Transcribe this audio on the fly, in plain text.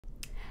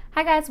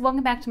Hi guys,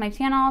 welcome back to my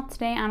channel.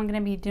 Today I'm going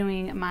to be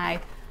doing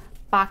my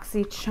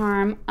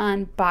Boxycharm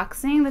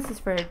unboxing. This is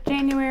for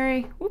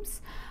January.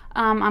 Oops.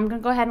 I'm going to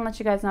go ahead and let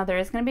you guys know there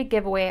is going to be a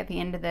giveaway at the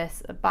end of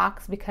this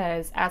box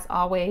because, as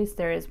always,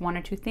 there is one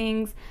or two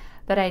things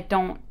that I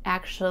don't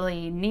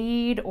actually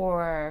need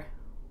or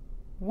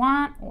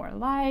want or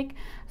like.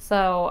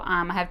 So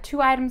I have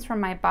two items from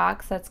my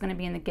box that's going to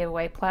be in the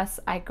giveaway, plus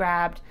I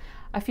grabbed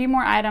a few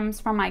more items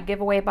from my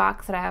giveaway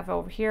box that I have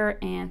over here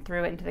and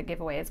threw it into the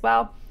giveaway as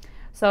well.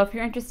 So if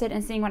you're interested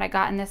in seeing what I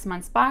got in this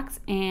month's box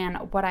and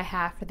what I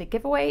have for the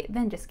giveaway,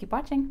 then just keep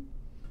watching.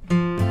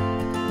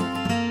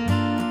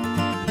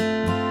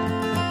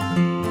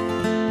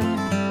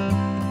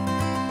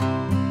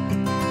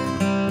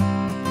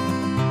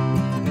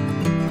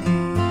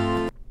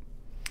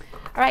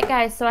 Alright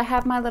guys, so I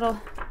have my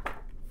little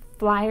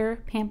flyer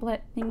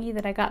pamphlet thingy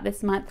that I got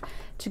this month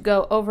to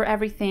go over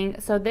everything.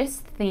 So this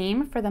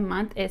theme for the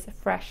month is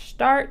Fresh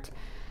Start.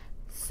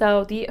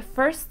 So the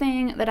first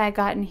thing that I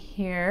got in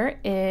here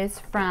is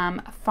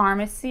from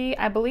FARMACY.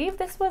 I believe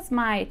this was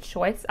my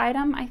choice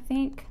item, I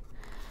think.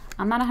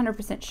 I'm not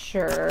 100%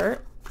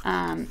 sure,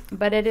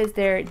 but it is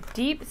their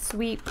Deep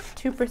Sweep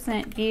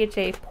 2%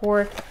 DHA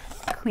Pore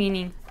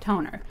Cleaning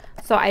Toner.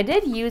 So I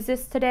did use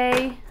this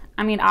today.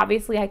 I mean,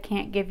 obviously I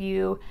can't give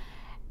you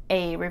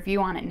a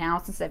review on it now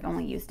since I've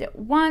only used it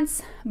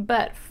once,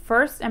 but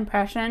first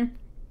impression,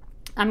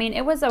 I mean,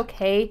 it was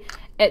okay.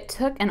 It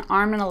took an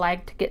arm and a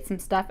leg to get some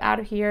stuff out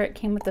of here. It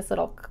came with this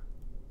little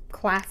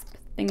clasp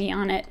thingy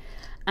on it,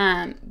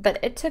 but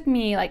it took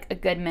me like a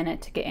good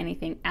minute to get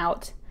anything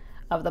out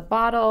of the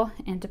bottle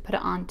and to put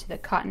it onto the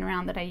cotton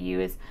round that I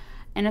use.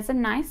 And it's a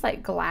nice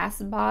like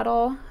glass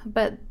bottle,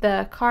 but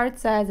the card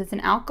says it's an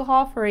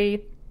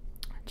alcohol-free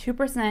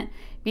 2%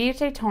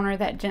 BHA toner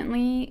that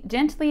gently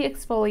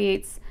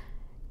exfoliates,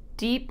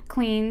 deep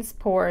cleans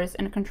pores,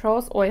 and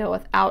controls oil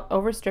without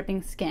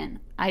overstripping skin.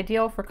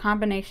 Ideal for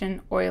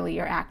combination oily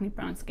or acne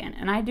prone skin.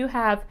 And I do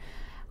have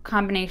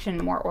combination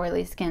more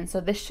oily skin, so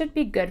this should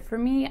be good for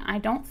me. I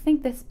don't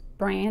think this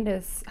brand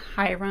is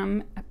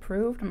Hydra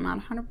approved. I'm not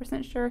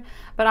 100% sure,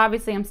 but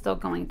obviously I'm still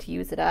going to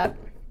use it up.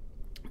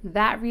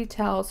 That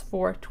retails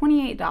for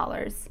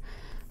 $28.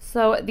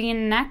 So the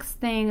next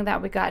thing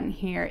that we got in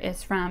here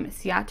is from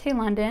Ciaté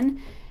London.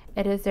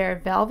 It is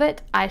their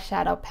Velvet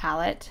Eyeshadow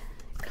Palette.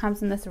 It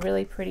comes in this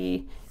really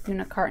pretty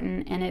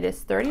unicarton and it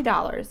is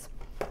 $30.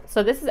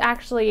 So this is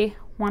actually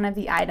one of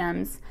the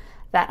items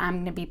that I'm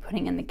going to be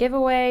putting in the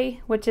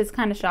giveaway, which is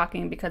kind of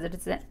shocking because it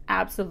is an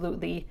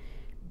absolutely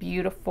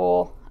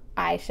beautiful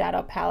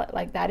eyeshadow palette.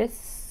 Like, that is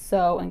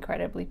so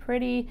incredibly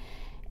pretty,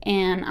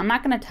 and I'm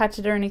not going to touch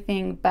it or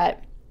anything,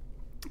 but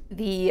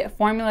the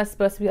formula is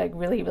supposed to be like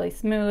really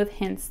smooth,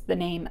 hence the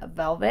name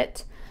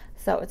Velvet.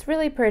 So it's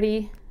really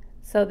pretty.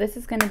 So this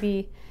is going to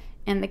be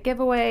in the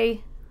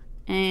giveaway.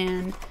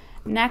 And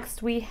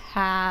next we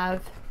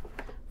have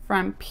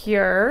from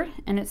Pure,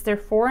 and it's their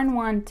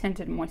 4-in-1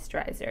 Tinted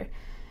Moisturizer.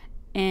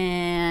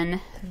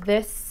 And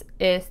this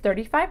is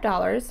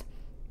 $35.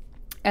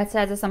 It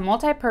says it's a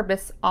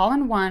multi-purpose,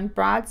 all-in-one,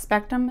 broad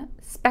spectrum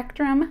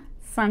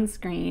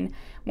sunscreen,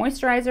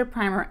 moisturizer,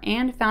 primer,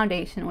 and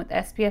foundation with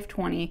SPF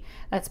 20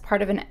 that's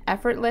part of an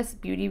effortless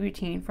beauty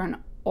routine for an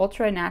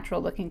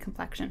ultra-natural looking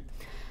complexion.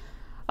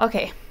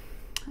 Okay,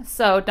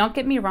 so don't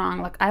get me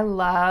wrong, like, I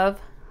love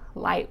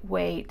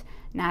lightweight,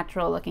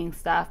 natural looking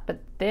stuff, but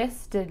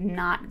this did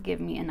not give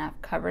me enough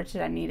coverage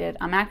that I needed.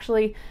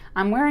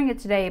 I'm wearing it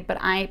today, but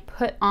I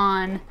put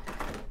on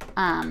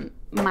my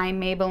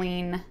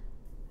Maybelline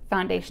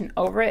foundation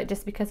over it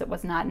just because it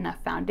was not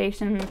enough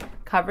foundation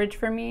coverage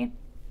for me.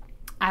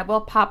 I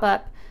will pop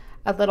up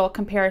a little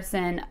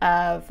comparison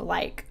of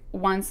like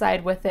one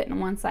side with it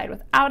and one side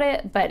without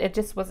it, but it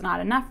just was not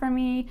enough for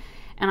me.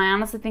 And I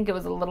honestly think it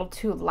was a little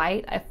too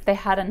light. If they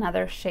had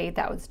another shade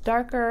that was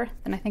darker,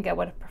 then I think I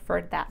would have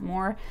preferred that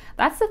more.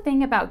 That's the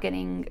thing about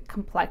getting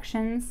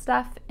complexion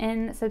stuff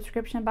in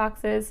subscription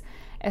boxes.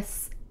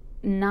 It's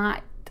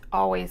not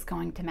always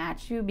going to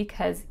match you,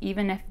 because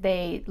even if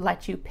they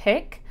let you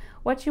pick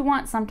what you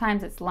want,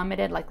 sometimes it's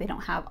limited, like they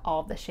don't have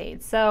all the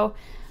shades. So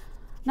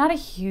not a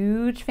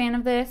huge fan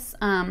of this.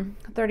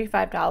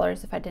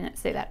 $35 if I didn't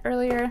say that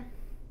earlier.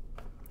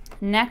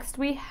 Next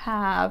we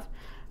have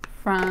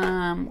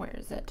from, where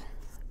is it?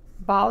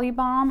 BALI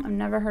Balm. I've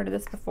never heard of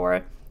this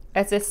before.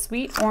 It's a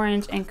sweet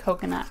orange and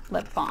coconut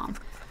lip balm.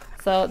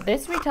 So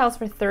this retails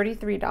for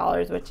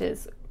 $33, which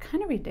is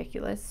kind of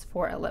ridiculous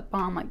for a lip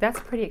balm. Like, that's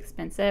pretty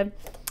expensive.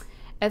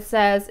 It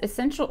says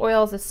essential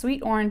oils of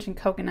sweet orange and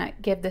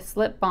coconut give this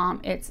lip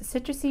balm its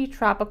citrusy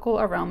tropical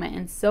aroma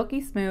and silky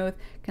smooth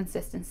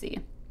consistency.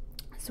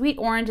 Sweet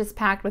orange is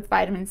packed with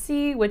vitamin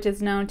C, which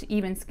is known to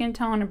even skin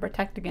tone and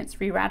protect against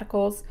free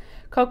radicals.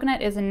 Coconut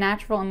is a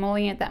natural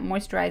emollient that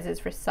moisturizes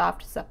for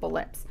soft, supple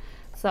lips.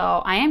 So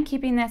I am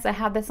keeping this. I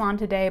have this on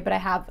today, but I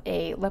have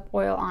a lip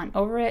oil on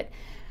over it.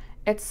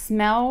 It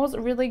smells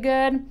really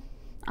good.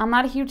 I'm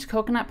not a huge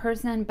coconut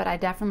person, but I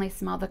definitely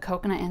smell the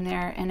coconut in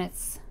there, and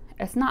it's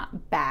It's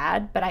not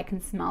bad, but I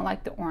can smell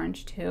like the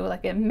orange too.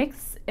 Like it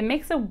makes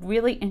a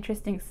really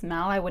interesting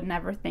smell. I would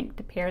never think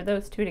to pair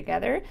those two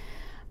together,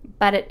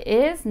 but it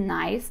is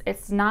nice.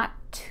 It's not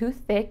too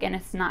thick and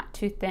it's not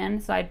too thin,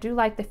 so I do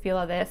like the feel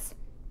of this,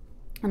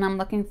 and I'm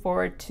looking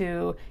forward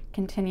to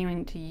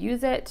continuing to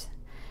use it.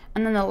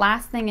 And then the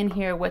last thing in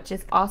here, which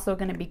is also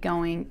going to be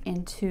going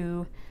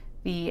into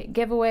the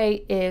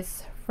giveaway,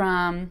 is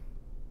from,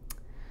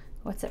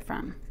 what's it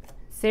from?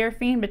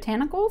 SERAPHINE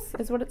Botanicals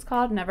is what it's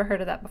called. Never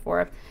heard of that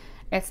before.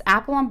 It's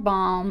Apple and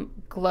Balm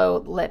Glow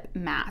Lip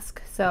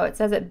Mask. So it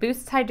says it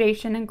boosts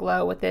hydration and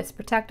glow with this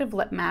protective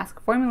lip mask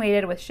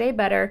formulated with shea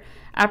butter,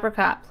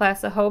 apricot,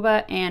 plus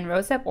jojoba, and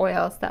rosehip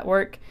oils that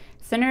work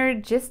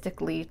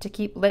synergistically to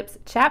keep lips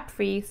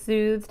chapped-free,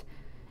 soothed,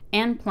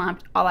 and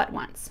plumped all at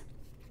once.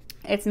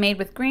 It's made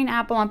with green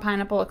apple and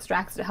pineapple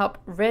extracts to help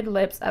rid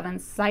lips of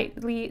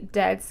unsightly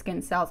dead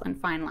skin cells and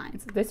fine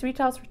lines. This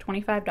retails for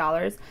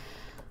 $25.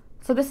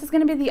 So this is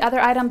going to be the other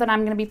item that I'm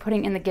going to be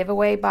putting in the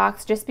giveaway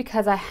box, just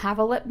because I have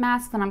a lip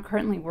mask that I'm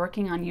currently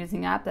working on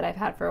using up that I've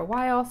had for a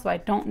while, so I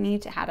don't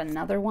need to add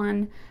another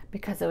one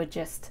because it would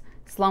just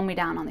slow me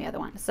down on the other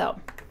one. So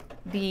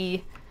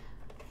the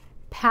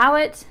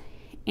palette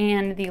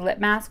and the lip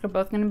mask are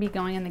both going to be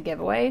going in the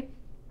giveaway.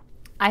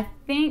 I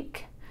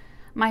think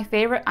my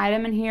favorite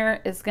item in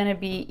here is going to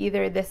be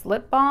either this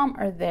lip balm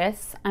or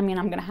this. I mean,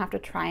 I'm going to have to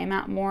try them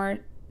out more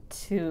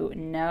to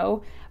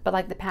know, but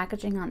like the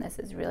packaging on this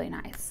is really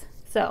nice.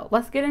 So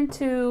let's get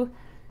into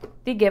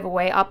the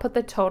giveaway. I'll put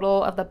the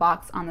total of the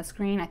box on the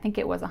screen. I think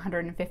it was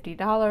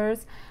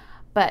 $150.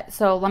 But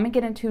so let me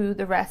get into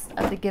the rest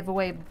of the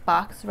giveaway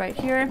box right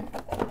here.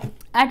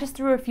 I just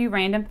threw a few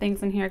random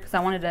things in here because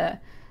I wanted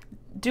to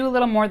do a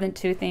little more than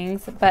 2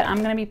 things, but I'm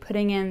going to be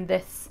putting in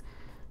this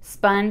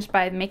sponge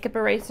by Makeup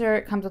Eraser.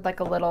 It comes with like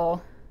a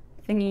little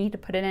thingy to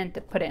put it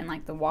in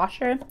like the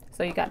washer.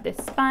 So you got this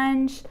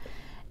sponge,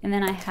 and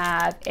then I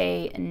have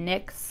a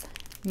NYX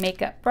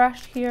makeup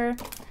brush here.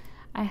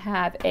 I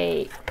have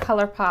a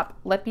ColourPop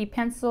lippy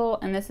pencil,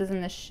 and this is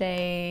in the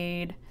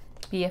shade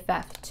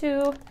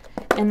BFF2.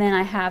 And then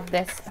I have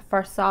this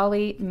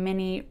FARMACY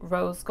mini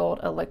rose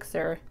gold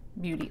elixir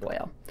beauty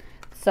oil.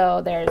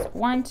 So there's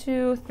 1,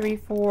 2, 3,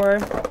 4,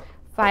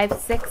 5,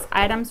 6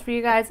 items for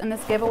you guys in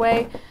this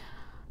giveaway.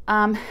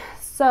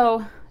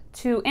 So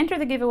to enter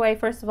the giveaway,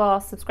 first of all,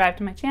 subscribe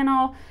to my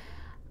channel,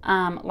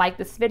 like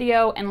this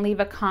video, and leave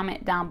a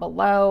comment down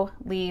below.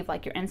 Leave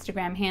like your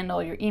Instagram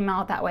handle, your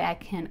email, that way I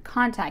can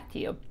contact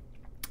you.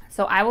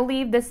 So I will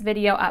leave this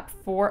video up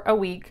for a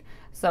week,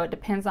 so it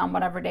depends on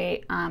whatever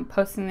day I'm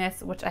posting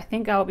this, which I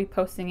think I will be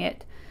posting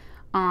it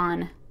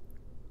on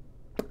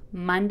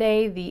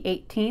Monday the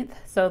 18th.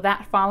 So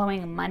that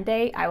following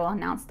Monday I will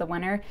announce the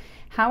winner.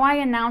 How I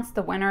announce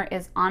the winner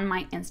is on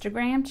my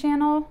Instagram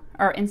channel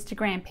or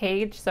Instagram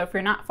page. So if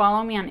you're not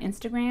following me on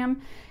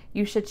Instagram,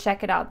 you should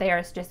check it out there.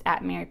 It's just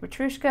at Mary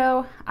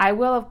Petrushko. I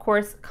will of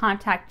course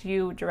contact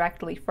you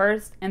directly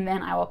first, and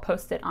then I will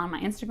post it on my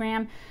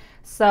Instagram.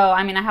 So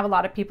I mean, I have a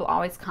lot of people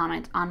always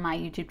comment on my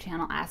YouTube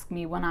channel, ask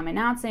me when I'm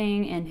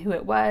announcing and who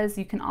it was.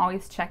 You can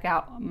always check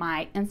out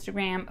my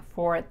Instagram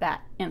for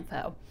that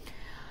info.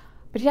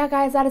 But yeah,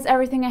 guys, that is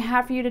everything I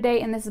have for you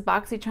today in this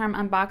Boxycharm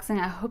unboxing.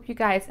 I hope you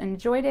guys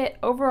enjoyed it.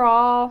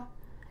 Overall,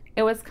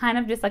 it was kind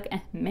of just like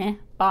a meh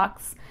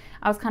box.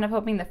 I was kind of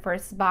hoping the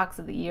first box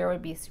of the year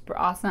would be super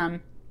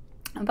awesome.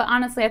 But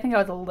honestly, I think I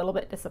was a little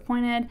bit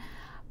disappointed.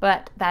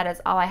 But that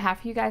is all I have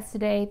for you guys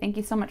today. Thank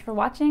you so much for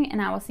watching,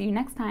 and I will see you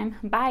next time.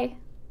 Bye.